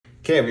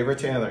Okay, we have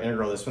written another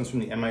integral. This one's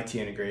from the MIT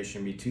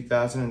Integration Bee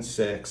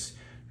 2006,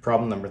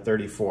 problem number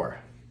 34.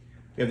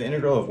 We have the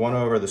integral of 1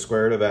 over the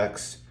square root of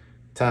x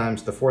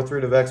times the 4th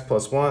root of x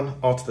plus 1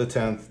 all to the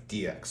 10th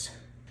dx.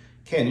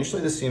 Okay,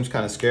 initially this seems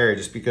kind of scary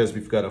just because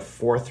we've got a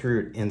 4th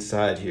root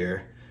inside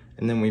here,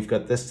 and then we've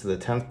got this to the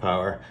 10th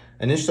power.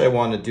 Initially I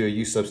wanted to do a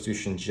u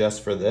substitution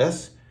just for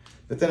this,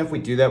 but then if we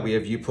do that we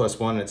have u plus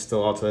 1 and it's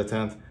still all to the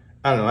 10th.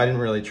 I don't know, I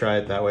didn't really try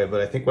it that way,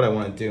 but I think what I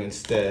want to do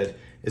instead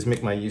is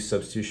make my u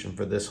substitution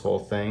for this whole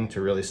thing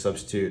to really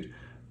substitute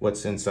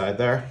what's inside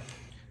there.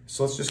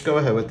 So let's just go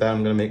ahead with that.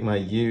 I'm going to make my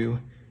u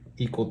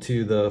equal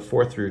to the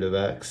 4th root of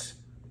x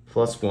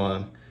plus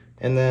 1.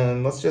 And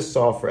then let's just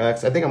solve for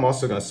x. I think I'm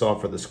also going to solve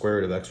for the square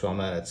root of x while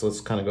I'm at it. So let's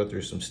kind of go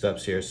through some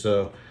steps here.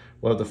 So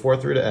we'll have the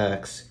 4th root of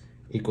x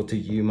equal to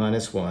u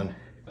minus 1.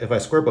 If I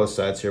square both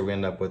sides here, we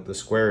end up with the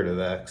square root of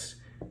x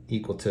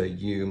equal to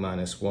u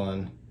minus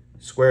 1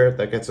 squared.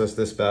 That gets us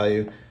this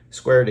value.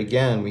 Squared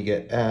again, we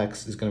get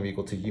x is going to be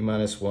equal to u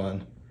minus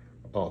 1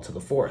 all to the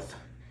 4th.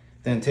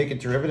 Then take a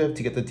derivative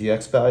to get the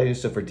dx value.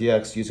 So for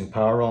dx, using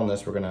power rule on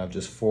this, we're going to have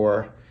just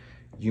 4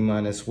 u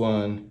minus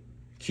 1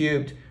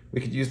 cubed.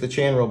 We could use the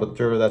chain rule, but the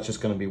derivative, that's just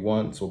going to be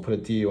 1. So we'll put a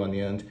du on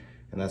the end,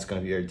 and that's going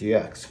to be our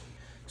dx.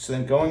 So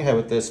then going ahead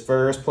with this,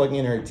 first plugging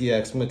in our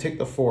dx, I'm going to take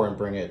the 4 and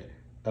bring it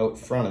out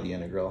front of the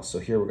integral. So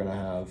here we're going to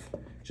have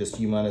just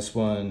u minus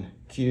 1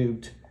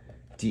 cubed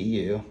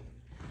du.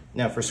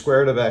 Now for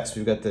square root of x,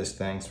 we've got this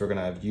thing, so we're going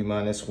to have u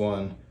minus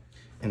 1.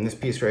 And this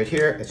piece right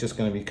here, it's just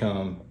going to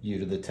become u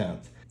to the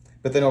 10th.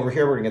 But then over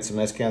here, we're going to get some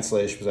nice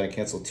cancellation because I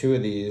cancel 2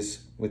 of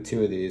these with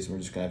 2 of these, and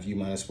we're just going to have u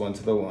minus 1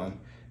 to the 1.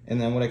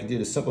 And then what I can do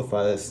to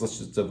simplify this, let's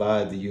just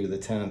divide the u to the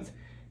 10th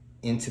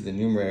into the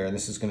numerator, and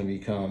this is going to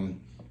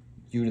become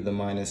u to the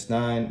minus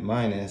 9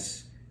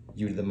 minus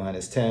u to the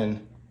minus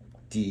 10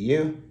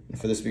 du. And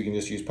for this, we can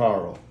just use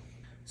power rule.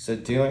 So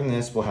doing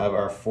this, we'll have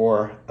our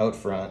 4 out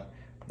front.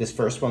 This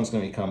first one's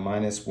going to become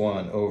minus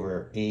 1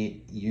 over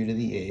 8 u to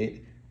the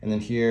 8. And then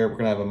here, we're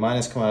going to have a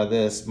minus come out of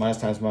this. Minus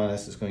times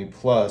minus is going to be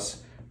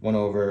plus 1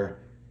 over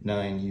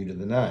 9 u to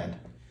the 9.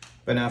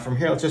 But now from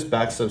here, let's just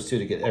back substitute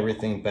to get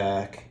everything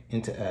back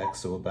into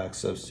x. So we'll back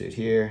substitute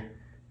here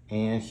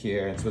and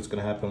here. And so what's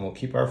going to happen, we'll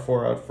keep our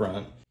 4 out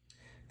front.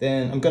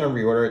 Then I'm going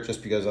to reorder it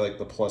just because I like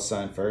the plus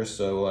sign first.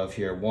 So we'll have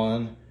here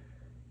 1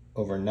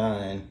 over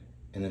 9.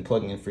 And then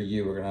plugging in for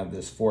u, we're going to have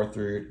this 4th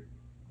root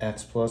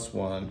x plus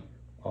 1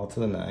 all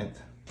to the 9th.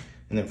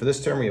 And then for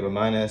this term, we have a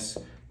minus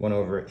 1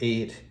 over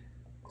 8.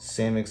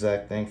 Same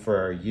exact thing for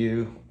our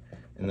u.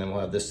 And then we'll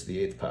have this to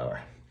the 8th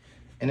power.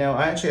 And now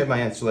I actually have my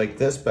answer like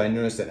this, but I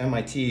noticed that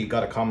MIT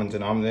got a common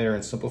denominator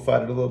and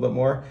simplified it a little bit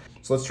more.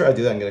 So let's try to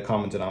do that and get a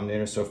common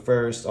denominator. So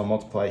first, I'll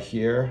multiply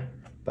here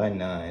by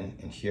 9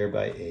 and here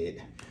by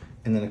 8.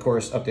 And then of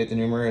course, update the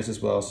numerators as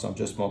well. So I'm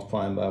just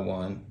multiplying by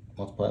 1,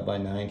 multiply by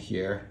 9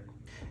 here.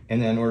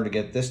 And then in order to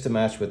get this to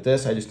match with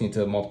this, I just need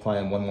to multiply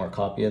in one more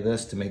copy of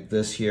this to make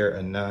this here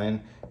a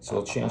 9. So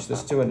I'll change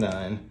this to a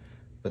 9,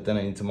 but then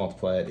I need to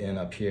multiply it in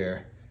up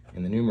here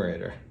in the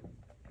numerator.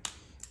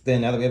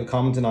 Then now that we have a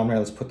common denominator,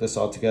 let's put this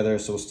all together.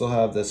 So we'll still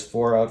have this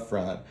 4 out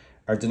front.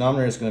 Our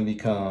denominator is going to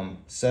become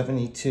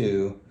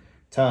 72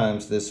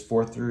 times this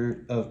 4th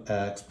root of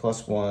x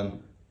plus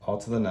 1 all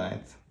to the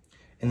 9th.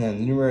 And then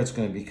the numerator is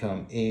going to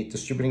become 8.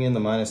 Distributing in the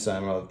minus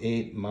sign, we'll have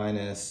 8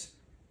 minus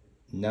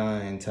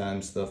 9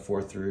 times the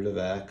 4th root of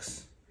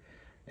x.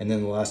 And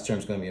then the last term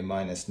is going to be a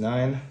minus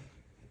 9.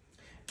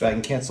 But I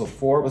can cancel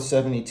 4 with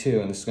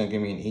 72, and this is going to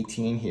give me an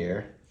 18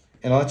 here.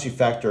 And I'll actually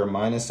factor a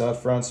minus out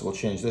front, so we'll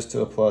change this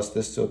to a plus,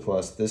 this to a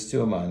plus, this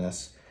to a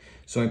minus.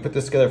 So when we put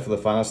this together for the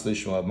final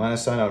solution, we'll have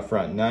minus sign out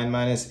front. 9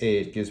 minus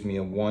 8 gives me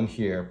a 1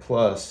 here,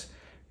 plus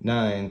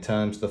 9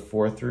 times the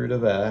 4th root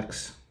of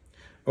x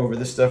over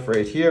this stuff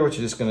right here, which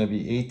is just going to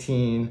be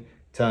 18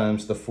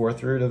 times the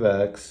 4th root of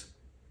x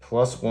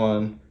plus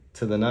 1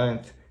 to the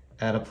 9th,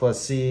 add a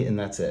plus c, and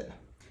that's it.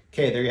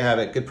 Okay, there you have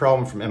it. Good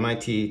problem from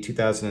MIT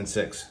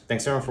 2006.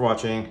 Thanks everyone for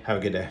watching. Have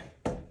a good day.